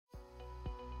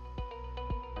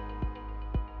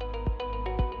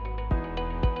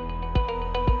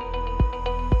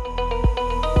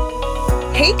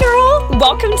Hey girl,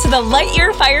 welcome to the Light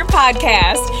Your Fire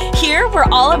podcast. Here we're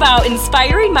all about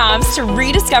inspiring moms to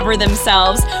rediscover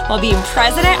themselves while being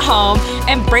present at home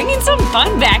and bringing some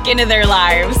fun back into their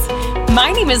lives.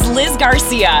 My name is Liz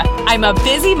Garcia. I'm a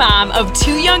busy mom of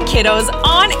 2 young kiddos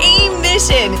on a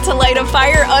mission to light a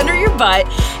fire under your butt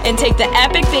and take the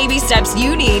epic baby steps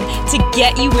you need to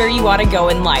get you where you want to go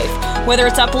in life, whether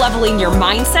it's up-leveling your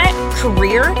mindset,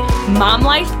 career, mom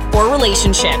life, or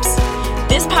relationships.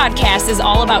 This podcast is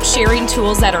all about sharing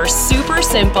tools that are super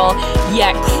simple,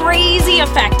 yet crazy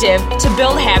effective to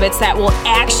build habits that will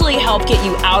actually help get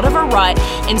you out of a rut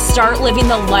and start living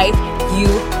the life you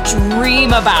dream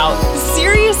about.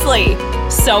 Seriously.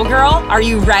 So girl, are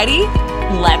you ready?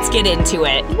 Let's get into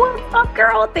it. What's up,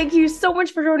 girl? Thank you so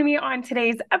much for joining me on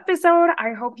today's episode.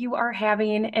 I hope you are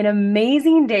having an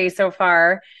amazing day so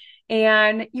far.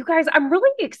 And you guys, I'm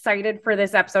really excited for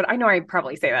this episode. I know I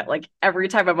probably say that like every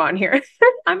time I'm on here.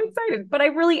 I'm excited, but I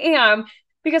really am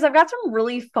because I've got some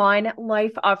really fun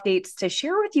life updates to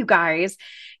share with you guys.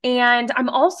 And I'm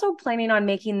also planning on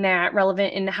making that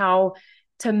relevant in how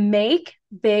to make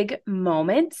big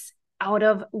moments out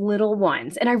of little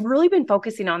ones. And I've really been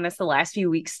focusing on this the last few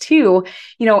weeks too.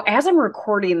 You know, as I'm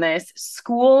recording this,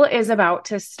 school is about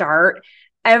to start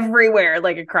everywhere,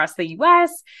 like across the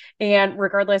US. And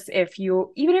regardless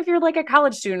even if you're like a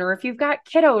college student or if you've got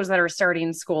kiddos that are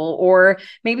starting school, or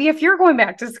maybe if you're going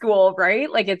back to school,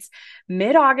 right? Like it's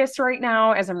mid-August right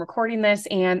now as I'm recording this,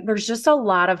 and there's just a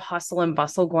lot of hustle and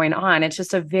bustle going on. It's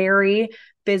just a very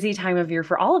busy time of year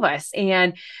for all of us.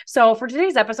 And so for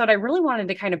today's episode, I really wanted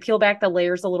to kind of peel back the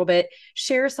layers a little bit,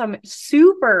 share some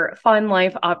super fun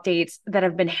life updates that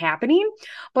have been happening,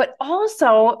 but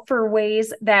also for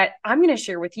ways that I'm going to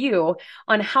share with you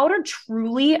on how to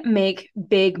truly make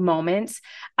big moments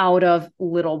out of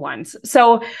little ones.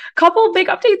 So a couple big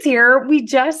updates here. We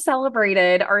just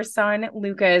celebrated our son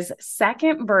Luca's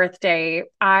 2nd birthday.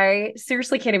 I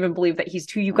seriously can't even believe that he's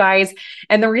 2, you guys.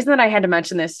 And the reason that I had to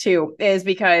mention this too is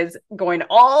because going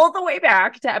all the way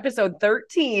back to episode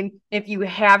 13, if you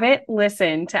haven't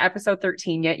listened to episode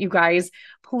 13 yet, you guys,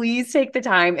 please take the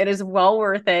time. It is well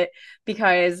worth it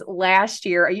because a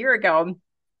year ago,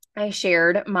 I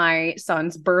shared my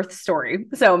son's birth story.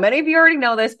 So many of you already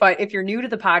know this, but if you're new to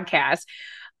the podcast,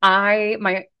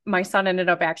 my son ended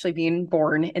up actually being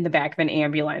born in the back of an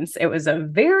ambulance. It was a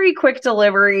very quick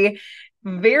delivery.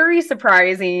 Very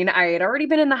surprising. I had already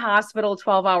been in the hospital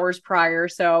 12 hours prior.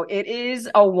 So it is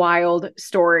a wild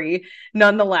story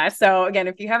nonetheless. So again,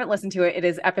 if you haven't listened to it, it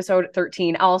is episode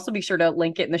 13. I'll also be sure to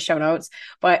link it in the show notes,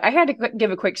 but I had to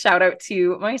give a quick shout out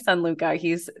to my son, Luca.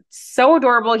 He's so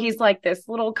adorable. He's like this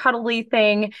little cuddly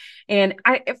thing. And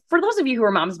for those of you who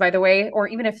are moms, by the way, or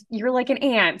even if you're like an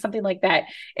aunt, something like that,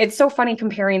 it's so funny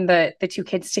comparing the 2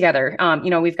 kids together.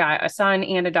 We've got a son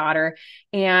and a daughter.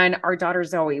 And our daughter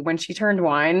Zoe, when she turned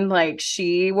 1, like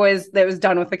it was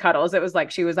done with the cuddles. It was like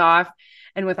she was off.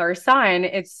 And with our son,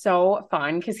 it's so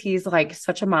fun because he's like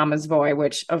such a mama's boy,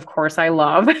 which of course I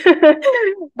love,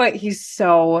 but he's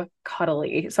so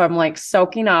cuddly. So I'm like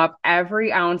soaking up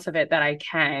every ounce of it that I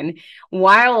can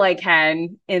while I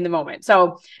can in the moment.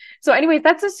 So anyways,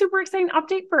 that's a super exciting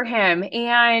update for him.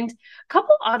 And a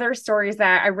couple other stories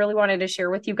that I really wanted to share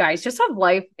with you guys, just of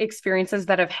life experiences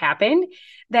that have happened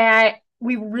that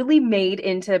we really made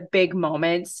into big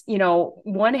moments. You know,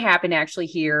 one happened actually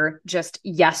here just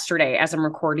yesterday as I'm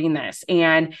recording this.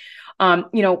 And,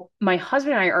 my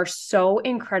husband and I are so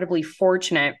incredibly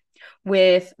fortunate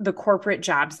with the corporate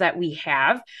jobs that we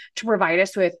have to provide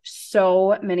us with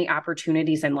so many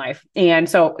opportunities in life. And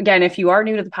so again, if you are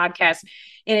new to the podcast,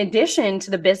 in addition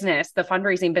to the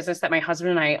fundraising business that my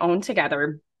husband and I own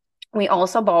together, we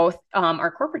also both,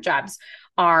 our corporate jobs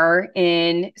are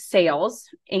in sales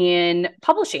and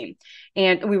publishing.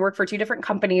 And we work for 2 different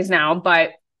companies now,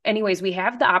 but anyways, we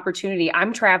have the opportunity.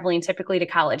 I'm traveling typically to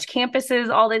college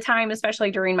campuses all the time,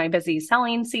 especially during my busy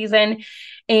selling season.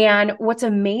 And what's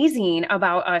amazing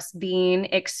about us being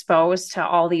exposed to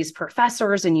all these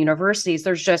professors and universities,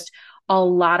 there's just a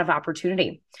lot of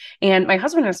opportunity. And my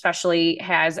husband especially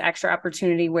has extra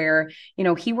opportunity where,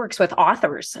 he works with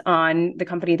authors on the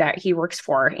company that he works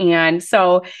for. And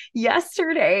so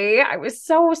yesterday I was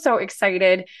so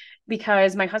excited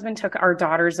because my husband took our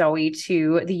daughter Zoe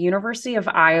to the University of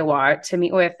Iowa to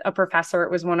meet with a professor.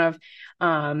 It was one of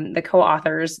the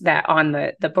co-authors that on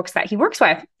the books that he works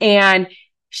with. And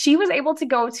she was able to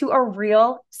go to a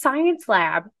real science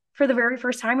lab for the very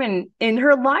first time in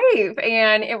her life.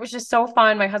 And it was just so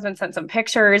fun. My husband sent some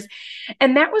pictures.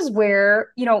 And that was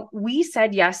where, we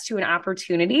said yes to an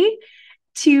opportunity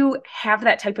to have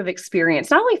that type of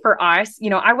experience, not only for us,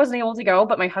 I wasn't able to go,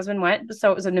 but my husband went. So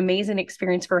it was an amazing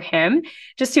experience for him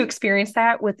just to experience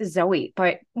that with Zoe.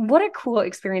 But what a cool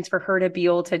experience for her to be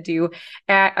able to do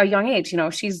at a young age.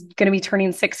 She's going to be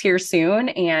turning 6 years soon.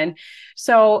 And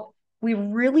so we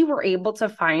really were able to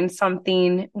find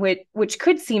something which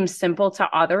could seem simple to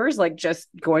others, like just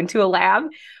going to a lab,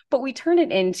 but we turned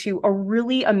it into a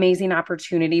really amazing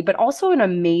opportunity, but also an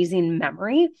amazing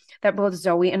memory that both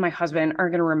Zoe and my husband are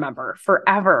going to remember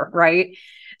forever, right?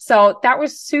 So that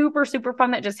was super, super fun.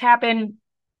 That just happened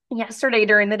yesterday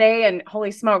during the day. And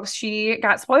holy smokes, she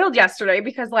got spoiled yesterday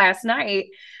because last night,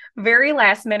 very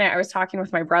last minute, I was talking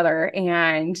with my brother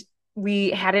and we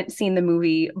hadn't seen the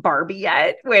movie Barbie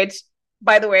yet, which,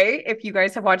 by the way, if you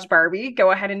guys have watched Barbie, go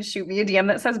ahead and shoot me a DM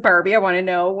that says Barbie. I want to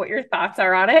know what your thoughts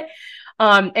are on it.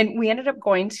 And we ended up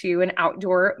going to an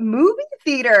outdoor movie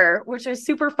theater, which is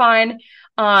super fun.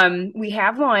 We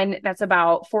have one that's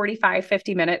about 45,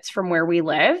 50 minutes from where we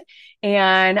live.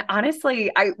 And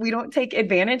honestly, we don't take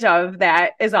advantage of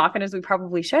that as often as we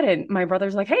probably should. And my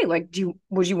brother's like, hey, like,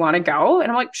 would you want to go?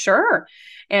 And I'm like, sure.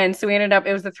 And so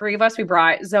it was the three of us. We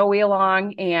brought Zoe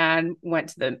along and went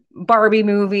to the Barbie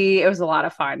movie. It was a lot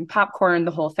of fun, popcorn,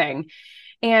 the whole thing.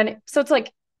 And so it's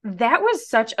like, that was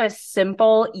such a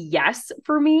simple yes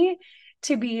for me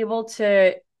to be able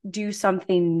to do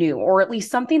something new, or at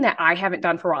least something that I haven't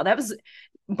done for a while. That was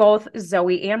both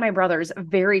Zoe and my brother's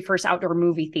very first outdoor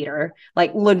movie theater,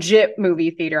 like legit movie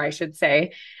theater, I should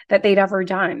say, that they'd ever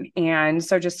done. And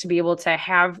so just to be able to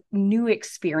have new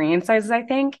experiences, I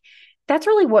think that's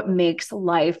really what makes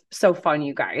life so fun,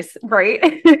 you guys,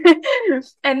 right?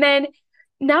 And then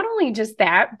not only just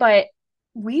that, but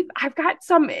I've got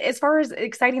some, as far as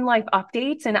exciting life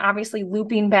updates, and obviously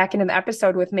looping back into the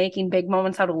episode with making big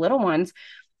moments out of little ones.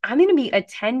 I'm going to be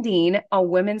attending a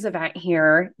women's event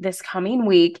here this coming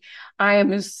week. I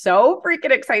am so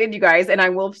freaking excited, you guys, and I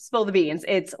will spill the beans.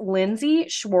 It's Lindsay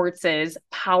Schwartz's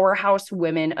Powerhouse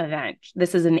Women event.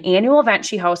 This is an annual event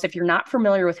she hosts. If you're not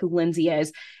familiar with who Lindsay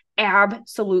is,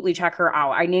 absolutely check her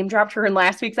out. I name dropped her in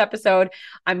last week's episode.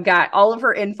 I've got all of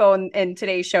her info in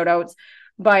today's show notes.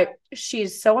 But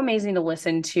she's so amazing to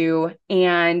listen to.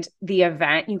 And the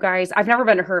event, you guys, I've never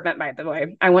been to her event, by the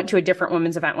way. I went to a different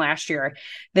women's event last year.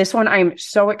 This one I'm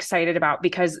so excited about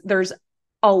because there's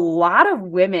a lot of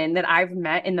women that I've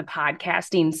met in the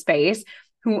podcasting space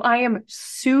who I am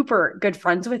super good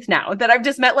friends with now, that I've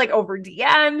just met like over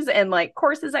DMs and like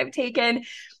courses I've taken.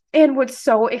 And what's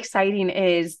so exciting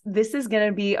is this is going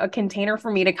to be a container for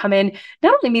me to come in,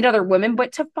 not only meet other women,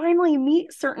 but to finally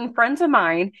meet certain friends of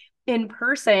mine in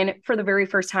person for the very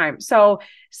first time. So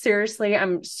seriously,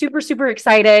 I'm super, super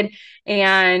excited.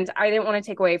 And I didn't want to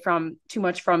take away too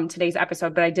much from today's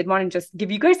episode, but I did want to just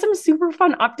give you guys some super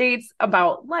fun updates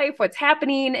about life, what's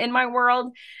happening in my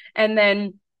world, and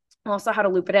then also how to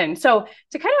loop it in. So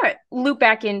to kind of loop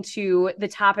back into the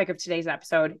topic of today's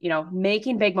episode,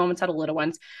 making big moments out of little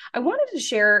ones, I wanted to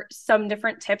share some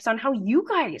different tips on how you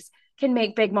guys can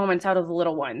make big moments out of the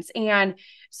little ones. And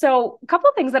so a couple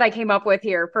of things that I came up with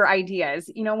here for ideas,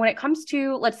 when it comes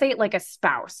to, let's say, like a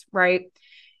spouse, right?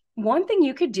 One thing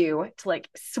you could do to like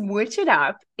switch it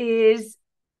up is,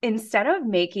 instead of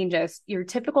making just your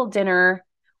typical dinner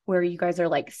where you guys are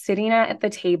like sitting at the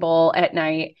table at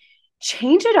night,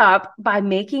 change it up by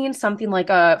making something like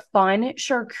a fun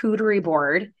charcuterie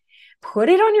board. Put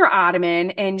it on your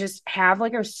ottoman and just have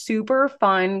like a super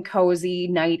fun, cozy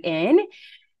night in.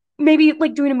 Maybe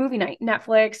like doing a movie night,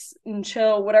 Netflix and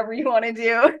chill, whatever you want to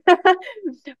do.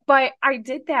 But I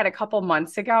did that a couple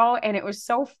months ago and it was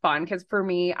so fun because for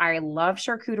me, I love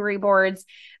charcuterie boards.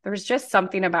 There's just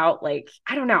something about like,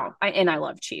 I don't know. And I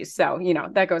love cheese. So,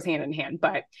 that goes hand in hand,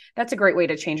 but that's a great way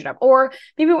to change it up. Or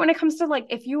maybe when it comes to like,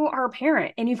 if you are a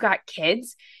parent and you've got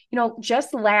kids,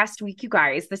 just last week, you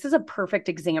guys, this is a perfect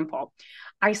example.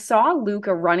 I saw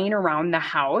Luca running around the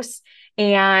house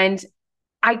and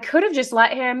I could have just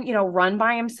let him, run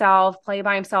by himself, play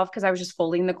by himself, because I was just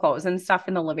folding the clothes and stuff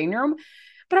in the living room.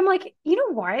 But I'm like, you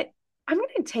know what? I'm going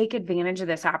to take advantage of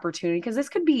this opportunity because this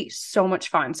could be so much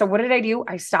fun. So what did I do?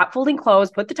 I stopped folding clothes,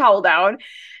 put the towel down,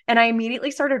 and I immediately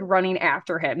started running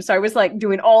after him. So I was like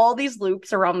doing all these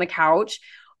loops around the couch.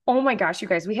 Oh my gosh, you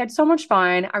guys, we had so much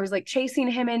fun. I was like chasing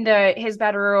him into his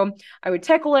bedroom. I would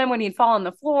tickle him when he'd fall on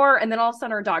the floor. And then all of a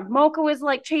sudden our dog Mocha was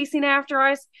like chasing after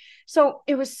us. So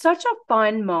it was such a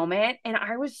fun moment. And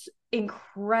I was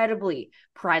incredibly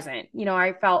present.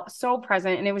 I felt so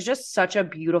present and it was just such a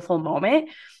beautiful moment.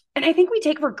 And I think we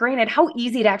take for granted how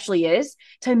easy it actually is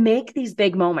to make these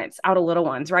big moments out of little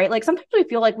ones, right? Like sometimes we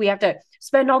feel like we have to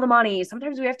spend all the money.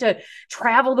 Sometimes we have to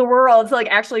travel the world to like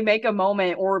actually make a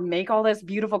moment or make all this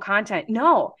beautiful content.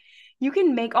 No, you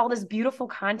can make all this beautiful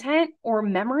content or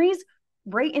memories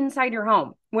right inside your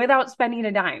home without spending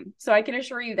a dime. So I can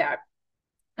assure you that.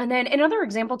 And then another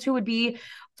example too would be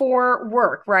for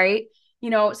work, right?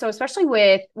 So especially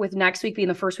with next week being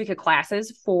the first week of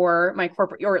classes for my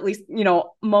corporate, or at least,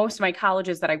 most of my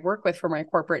colleges that I work with for my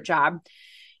corporate job,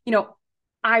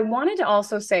 I wanted to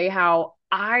also say how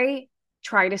I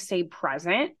try to stay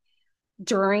present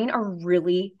during a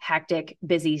really hectic,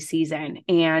 busy season.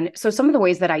 And so some of the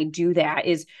ways that I do that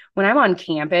is when I'm on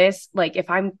campus, like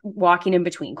if I'm walking in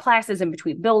between classes, in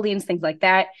between buildings, things like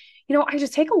that, I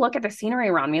just take a look at the scenery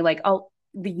around me. Like,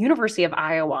 the University of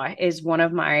Iowa is one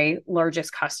of my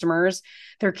largest customers.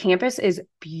 Their campus is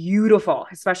beautiful,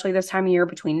 especially this time of year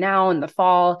between now and the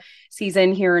fall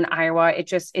season here in Iowa.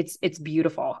 It's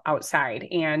beautiful outside.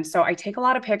 And so I take a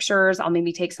lot of pictures. I'll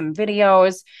maybe take some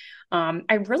videos.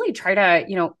 I really try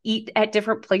to, eat at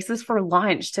different places for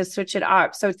lunch to switch it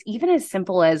up. So it's even as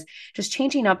simple as just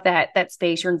changing up that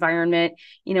space, your environment,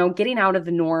 getting out of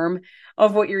the norm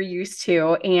of what you're used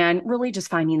to and really just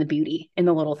finding the beauty in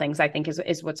the little things, I think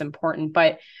is what's important.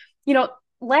 But,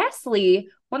 lastly,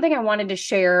 one thing I wanted to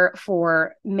share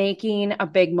for making a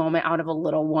big moment out of a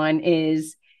little one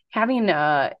is having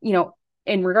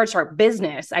in regards to our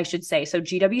business, I should say. So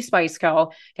GW Spice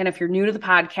Co. And if you're new to the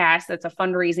podcast, that's a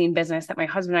fundraising business that my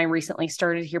husband and I recently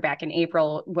started here back in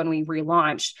April when we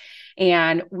relaunched.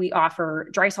 And we offer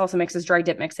dry salsa mixes, dry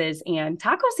dip mixes, and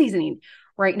taco seasoning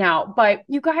right now. But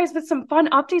you guys, with some fun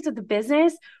updates of the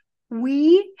business,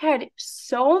 we had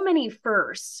so many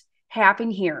firsts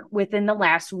happen here within the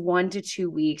last 1 to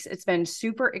 2 weeks. It's been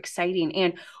super exciting.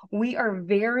 And we are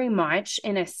very much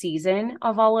in a season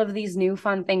of all of these new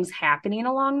fun things happening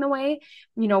along the way.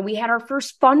 We had our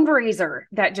first fundraiser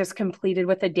that just completed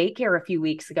with a daycare a few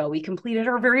weeks ago. We completed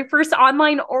our very first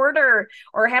online order,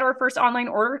 or had our first online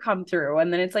order come through.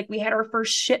 And then it's like we had our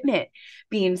first shipment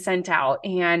being sent out.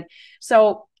 And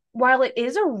so while it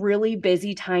is a really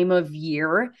busy time of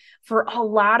year for a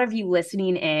lot of you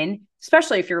listening in,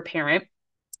 especially if you're a parent,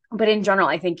 but in general,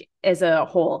 I think as a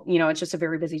whole, it's just a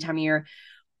very busy time of year.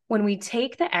 When we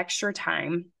take the extra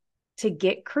time to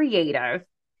get creative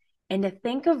and to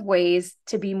think of ways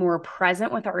to be more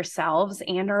present with ourselves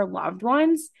and our loved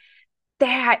ones,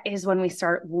 that is when we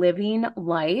start living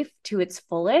life to its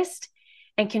fullest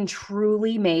and can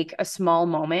truly make a small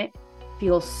moment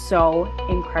feel so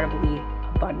incredibly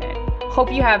abundant.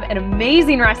 Hope you have an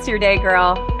amazing rest of your day,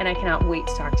 girl. And I cannot wait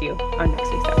to talk to you on next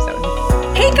week's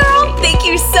episode. Hey, girl, thank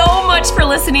you so much for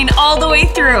listening all the way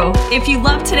through. If you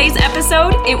loved today's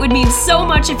episode, it would mean so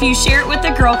much if you share it with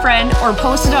a girlfriend or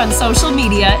post it on social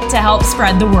media to help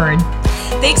spread the word.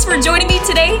 Thanks for joining me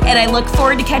today, and I look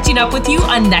forward to catching up with you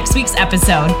on next week's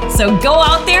episode. So go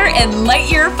out there and light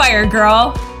your fire,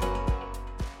 girl.